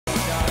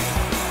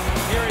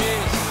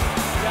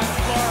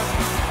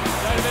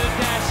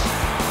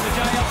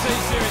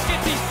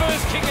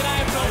kick it out.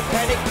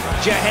 Panic.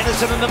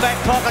 Johannesson in the back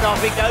pocket. Off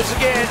he goes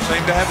again.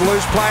 Seem to have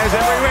loose players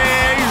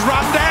everywhere. He's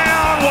run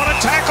down. What a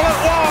tackle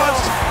it was.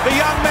 The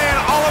young man,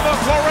 Oliver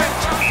Florent,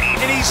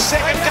 in his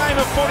second game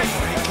of footy.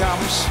 Here he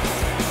comes.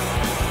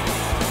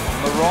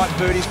 On the right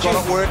boot, he's got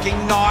it working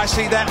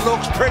nicely. That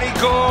looks pretty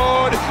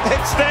good.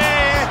 It's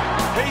there.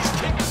 He's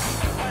kicked.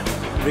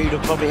 Reid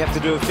will probably have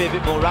to do a fair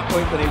bit more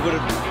ruckling than he would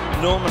have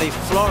normally.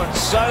 Florent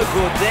so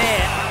good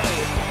there.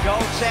 Goal,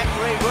 Sam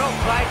Reid. Well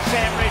played,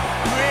 Sam Reid.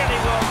 Really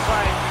well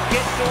played.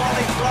 Gets to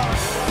Ollie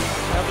Florent.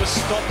 Another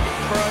stop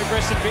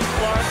progress a bit.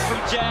 Florent from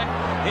Jack.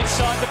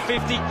 Inside the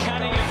 50.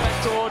 Cunning it back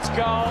towards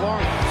goal.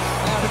 Florent.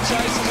 Now the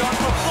chase is on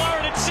for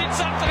Florent. It sits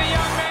up to the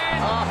young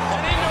man.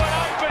 And into an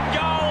open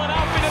goal and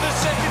up into the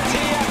second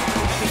tier.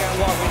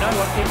 We know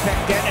what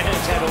impact Danner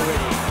has had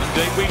already.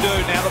 Indeed we do.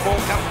 Now the ball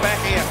comes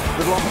back here.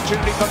 Little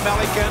opportunity for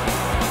Malikan.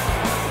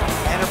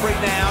 Canterbury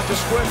now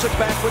just squirts it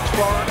backwards.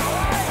 Florent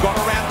got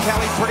around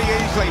Kelly pretty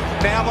easily.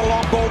 Now the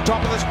long ball top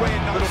of the square.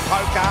 Little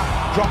poker.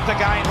 Dropped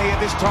again here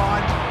this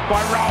time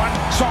by Rowan.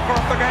 Soccer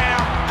off the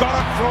ground. Got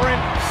it, Florent.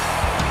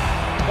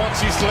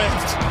 Wants his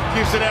left.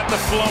 Gives it out to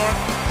Florent.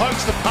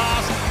 Pokes the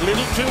pass.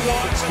 Little too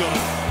wide. It's got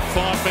it.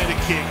 5-metre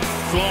kick.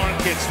 Florent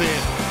gets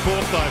there.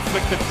 Porto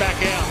flicked it back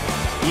out.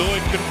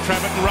 Lloyd can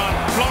trap it and run.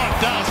 Florent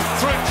does.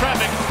 Through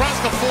traffic. Runs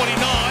to 49.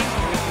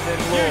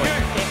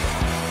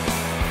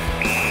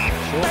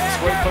 Short and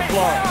sweet for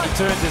Florent. He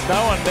turns, there's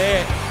no one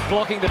there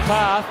blocking the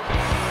path.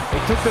 He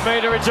took the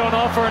meterage on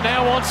offer and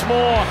now wants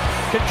more.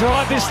 Can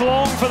drive this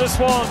long for the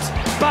Swans,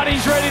 but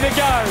he's ready to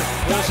go.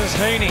 This is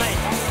Heaney.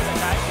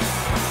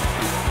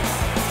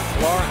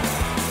 Florent.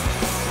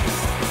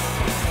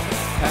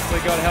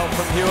 Happily got help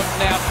from Hewitt.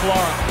 Now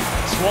Florent.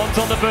 Swans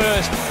on the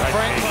burst.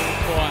 Franklin.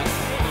 Quiet.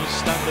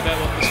 Stunned about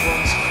what the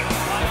Swans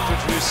have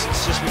produced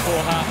just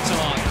before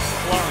half-time.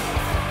 Florent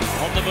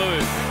on the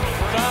move.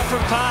 Far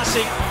from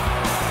passing.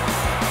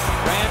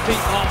 Ramping.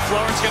 Oh,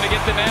 Florent's going to get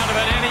them out of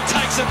it, and he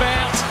takes a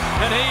bounce,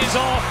 and he is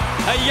off.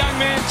 A young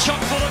man chock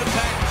full of the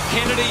pack.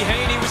 Kennedy,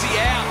 Heaney, was he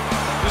out?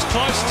 Was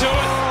close to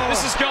it.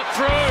 This has got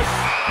through.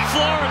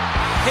 Florent,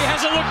 he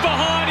has a look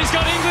behind. He's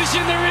got English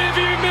in the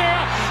rearview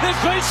mirror.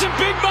 There's been some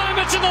big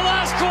moments in the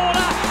last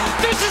quarter.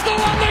 This is the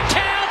one that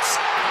counts,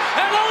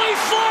 and Ollie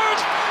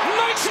Florent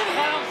makes it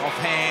count. Off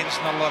hands,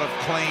 not a lot of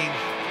clean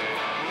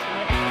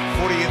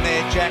footy in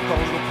there. Jack got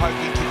a little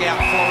poking kick out.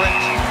 Florent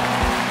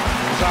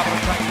was able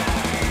to take it.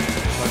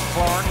 So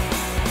Florent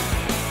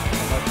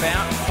from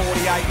about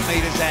 48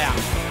 metres out.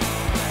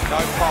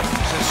 No problems,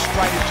 as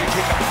straight as you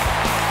kick it.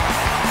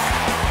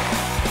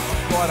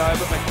 Quite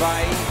over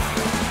McVeigh.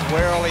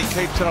 Warily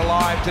keeps it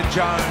alive to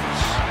Jones.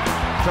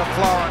 To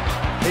Florent.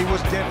 He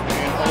was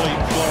definitely... And Ollie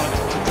Florent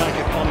to take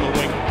it on the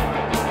wing.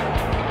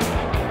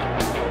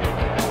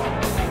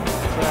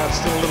 Crowd's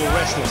still a little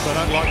restless. They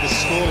don't like the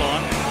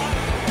scoreline.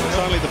 It's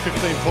only the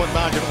 15-point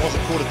margin. It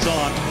wasn't quarter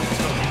time.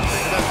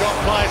 They've got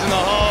players in the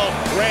hole.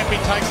 Rampy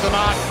takes the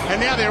mark, and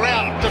now they're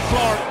out to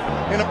Florent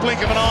in a blink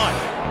of an eye.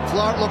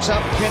 Florent looks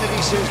up.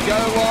 Kennedy says, "Go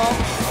long."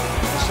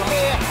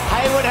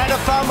 Hayward had a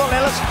fumble.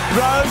 Ellis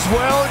Rose,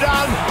 well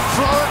done.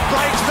 Florent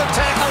breaks the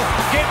tackle,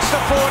 gets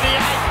the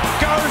 48,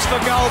 goes for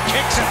goal,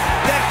 kicks it.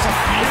 That's a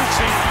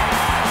beauty.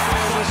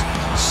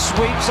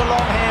 Sweeps a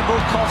long handball,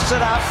 coughs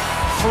it up.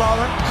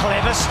 Florent,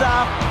 clever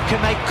stuff.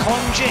 Can they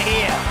conjure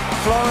here?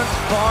 Florent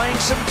buying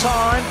some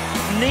time.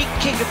 Neat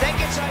kick. If that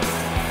gets over.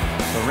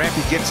 So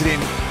Rampy gets it in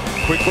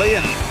quickly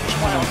and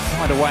trying to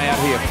find a way out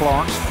here.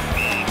 Florent.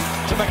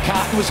 To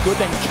McCartan was good,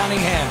 then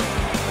Cunningham.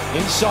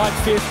 Inside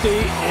 50,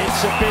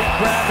 it's a big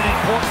grab, an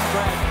important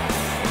grab.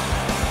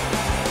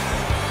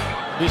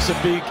 This is a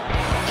big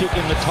kick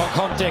in the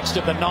context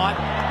of the night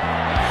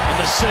and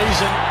the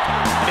season.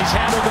 And he's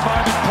handled the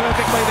moment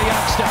perfectly, the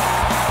youngster.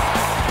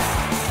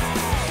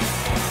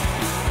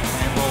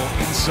 Handball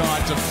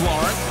inside to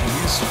Florent.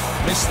 He's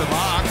missed the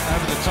mark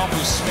over the top of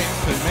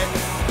Smith, who met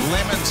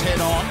Lemon's head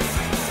on.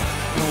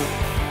 He'll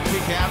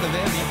kick out of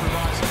there, the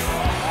improviser.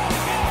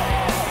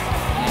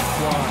 And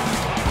Florent.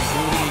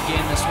 Building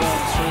again, the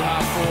Swans through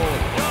half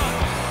forward.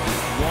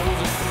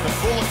 The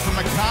bullet from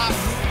McCartan.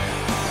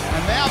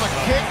 And now the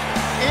kick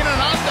in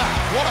and under.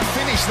 What a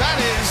finish that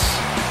is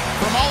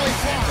from Ollie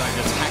Florent.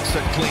 Just hacks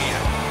it clear.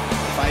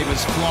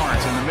 Favours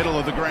Florent in the middle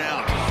of the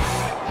ground.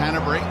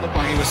 Canterbury looked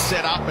like he was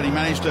set up, but he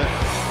managed to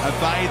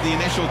evade the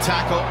initial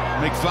tackle.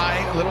 McVeigh,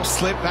 a little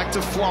slip back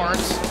to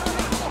Florent.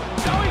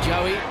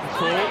 Joey,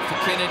 call for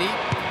Kennedy.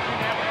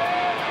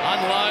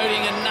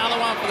 Unloading, another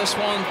one for the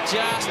Swans.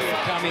 Just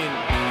Come in.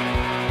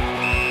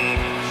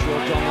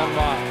 Short John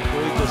Lombard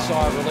breathed a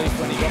sigh of relief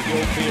when he got the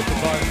all-clear for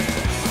both.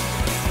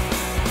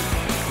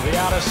 To the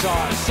outer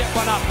side, set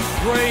one up.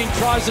 Green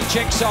tries the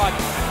check side.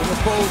 With the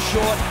ball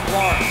short,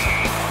 Florent.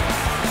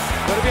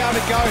 Got to be able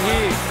to go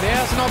here.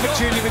 Now's an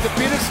opportunity with a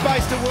bit of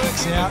space to work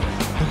out.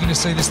 Looking to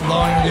see this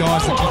lowering of the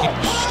eyes, the kicking.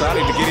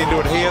 Starting to get into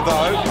it here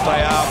though.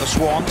 They are the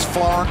Swans.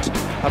 Florent,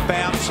 a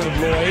bounce of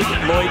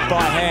Lloyd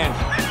by hand.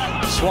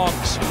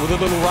 Swans with a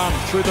little run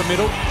through the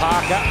middle.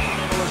 Parker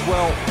as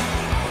well.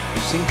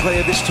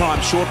 Sinclair this time.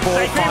 Short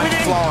ball finds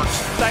Florent.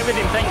 Stay with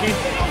him, thank you.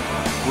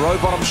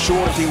 Rowbottom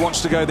short if he wants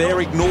to go there,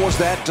 ignores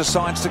that,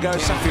 decides to go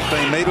some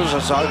 15 metres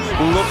or so.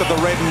 Look at the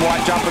red and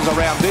white jumpers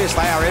around this.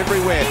 They are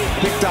everywhere.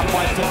 Picked up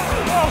by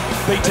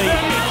BT,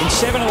 in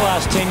 7 of the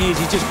last 10 years,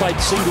 he's just played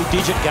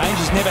single-digit games.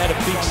 He's never had a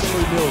big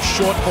through middle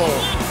short ball.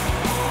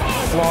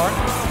 Florent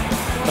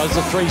does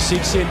the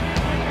 3-6 in.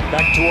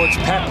 Back towards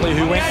Papley,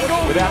 who went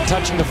without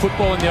touching the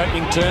football in the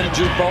opening turn.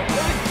 Jude Bolton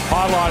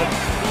highlighted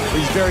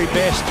his very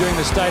best during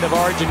the State of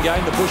Origin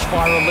game, the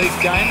bushfire relief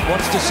game.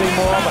 Wants to see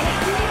more of it.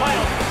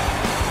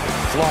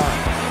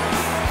 Florent.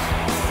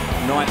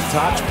 Ninth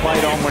touch,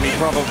 played on when he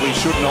probably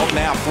shouldn't have.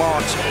 Now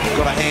Florent's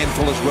got a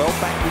handful as well.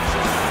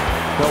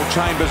 Well,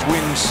 Chambers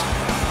wins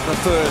the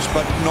first,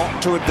 but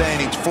not to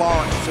advantage.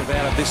 Florent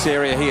out of this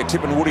area here.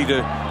 Tip and Woody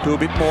to do a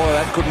bit more of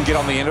that. Couldn't get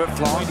on the end of it.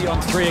 Florent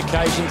on 3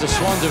 occasions. The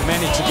Swans have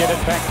managed to get it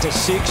back to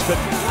 6, but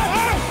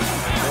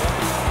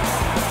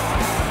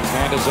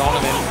Sanders on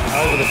and then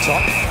over the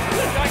top.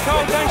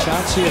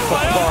 Chance here for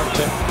Florent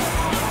to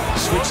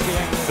switch the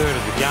third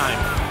of the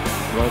game.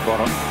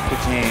 Rowbottom with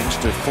hands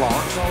to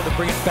Florent. To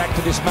bring it back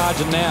to this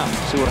margin now.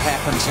 See what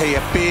happens here.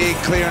 Big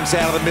clearance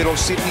out of the middle.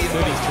 Sydney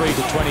 33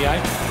 to 28.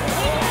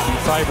 In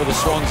favour of the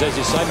Swans, as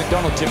you say.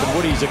 McDonald, Tip and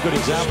Woody is a good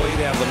example.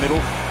 Out of the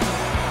middle.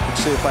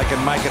 Let's see if they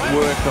can make it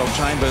work. Well,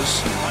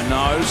 Chambers,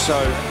 no,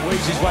 so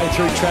weaves his way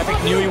through traffic.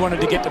 Knew he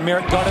wanted to get to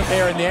Merritt. Got it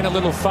there in the end. A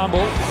little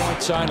fumble.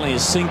 Points only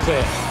as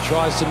Sinclair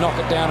tries to knock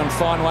it down and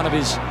find one of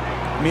his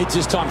mids.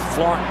 This time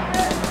Florent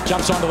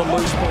jumps onto the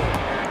loose ball.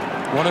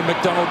 Wanted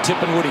McDonald, Tip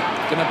and Woody.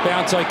 Going to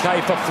bounce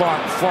okay for Florent.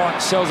 Florent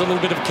sells a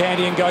little bit of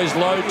candy and goes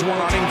low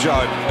towards him,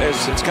 Joe.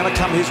 It's going to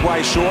come his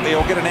way shortly.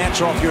 I'll get an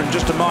answer off you in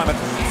just a moment.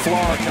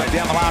 Florent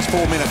down the last 4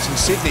 minutes in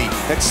Sydney.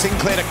 It's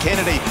Sinclair to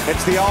Kennedy.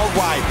 It's the old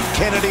way.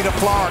 Kennedy to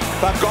Florent.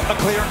 They've got the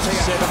clearance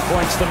here. 7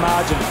 points the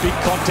margin. Big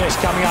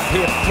contest coming up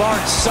here.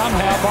 Florent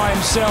somehow by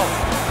himself.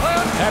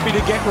 Happy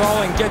to get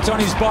rolling. Gets on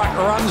his bike,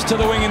 runs to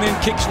the wing and then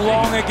kicks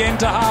long again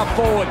to half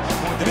forward.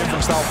 The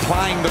difference, they were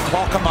playing the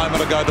clock a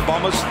moment ago, the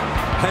Bombers.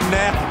 And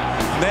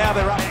now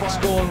they're up.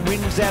 Score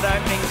wins that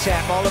opening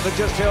tap. Oliver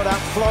just held up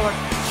Florent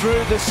through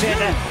the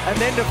centre and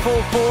then to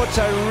full forward.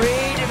 So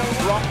Reid and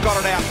Rock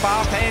got it out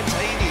fast. Hands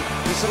Heaney.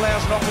 This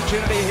allows an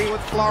opportunity here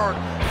with Florent.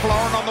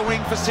 Florent on the wing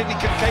for Sydney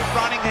can keep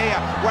running here.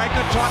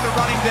 Wagner trying to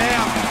run him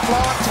down.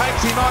 Florent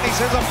takes him on. He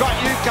says, I've got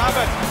you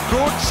covered.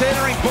 Good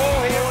centering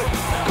ball here.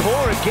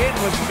 Core again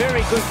was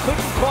very good.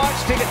 Couldn't quite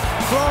stick it.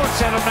 Florent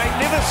had a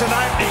magnificent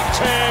opening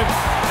term,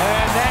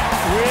 and that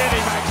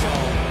really makes it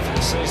for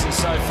the season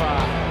so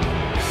far.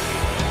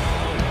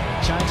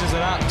 Changes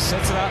it up,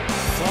 sets it up.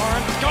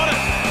 Florent got it.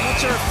 I'm not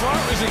sure if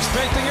Florent was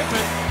expecting it,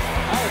 but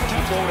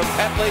ball to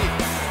Papley.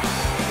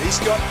 He's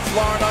got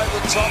Florent over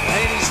the top.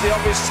 Heaney's the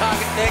obvious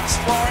target next.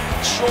 Florent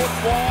short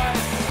wide.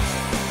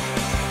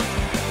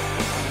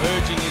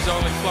 Emerging is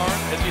only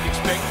Florent, as you'd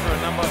expect for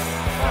a number of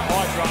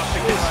high draft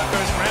pick in the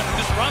first round, and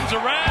just runs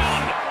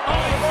around.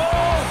 Ollie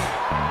ball.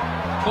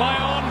 Play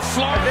on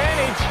Florent.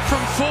 Advantage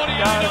from 48.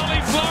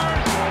 Ollie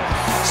Florent.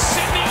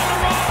 Sydney on the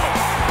roll.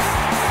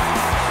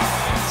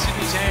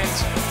 Sydney's hands.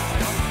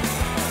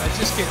 They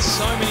just get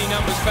so many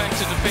numbers back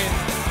to defend.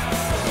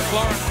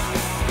 Florent.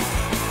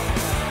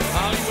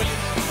 Harley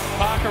Williams.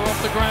 Parker off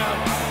the ground.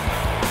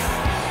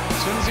 As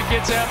soon as it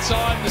gets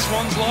outside, the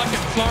Swans like it.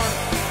 Florent.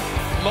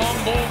 Long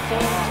ball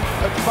forward.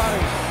 It's funny.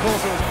 Of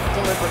course it was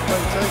deliberate,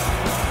 BT.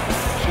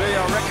 Gee,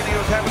 I reckon he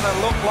was having a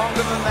look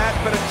longer than that,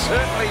 but it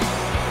certainly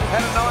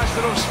had a nice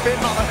little spin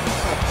on it.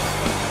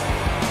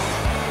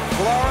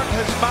 Florent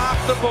has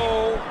marked the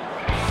ball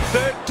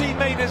 30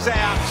 metres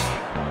out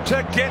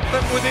to get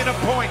them within a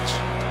point.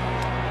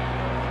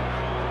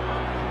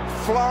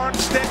 Florent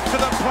steps to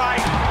the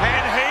plate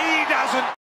and he doesn't